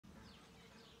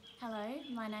Hello,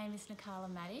 my name is Nicola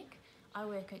Maddock. I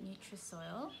work at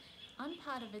NutriSoil. I'm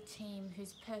part of a team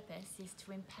whose purpose is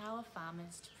to empower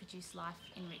farmers to produce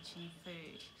life-enriching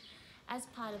food. As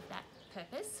part of that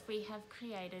purpose, we have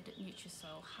created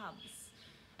NutriSoil HUBs.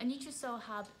 A NutriSoil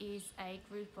HUB is a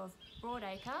group of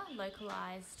broadacre,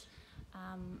 localised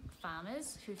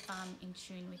farmers who farm in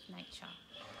tune with nature.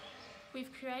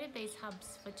 We've created these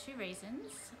hubs for two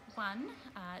reasons. One,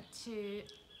 to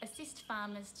assist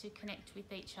farmers to connect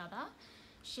with each other,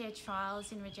 share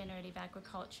trials in regenerative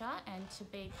agriculture and to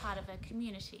be part of a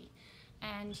community.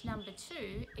 And number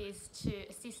two is to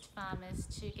assist farmers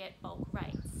to get bulk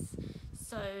rates.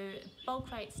 So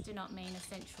bulk rates do not mean a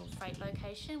central freight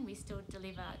location. We still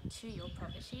deliver to your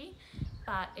property,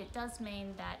 but it does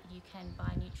mean that you can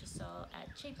buy NutriSoil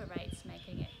at cheaper rates,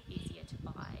 making it easier to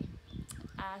buy.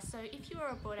 So if you are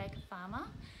a broadacre farmer,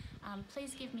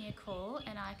 please give me a call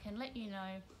and I can let you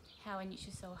know how a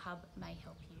NutriSoil hub may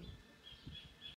help you.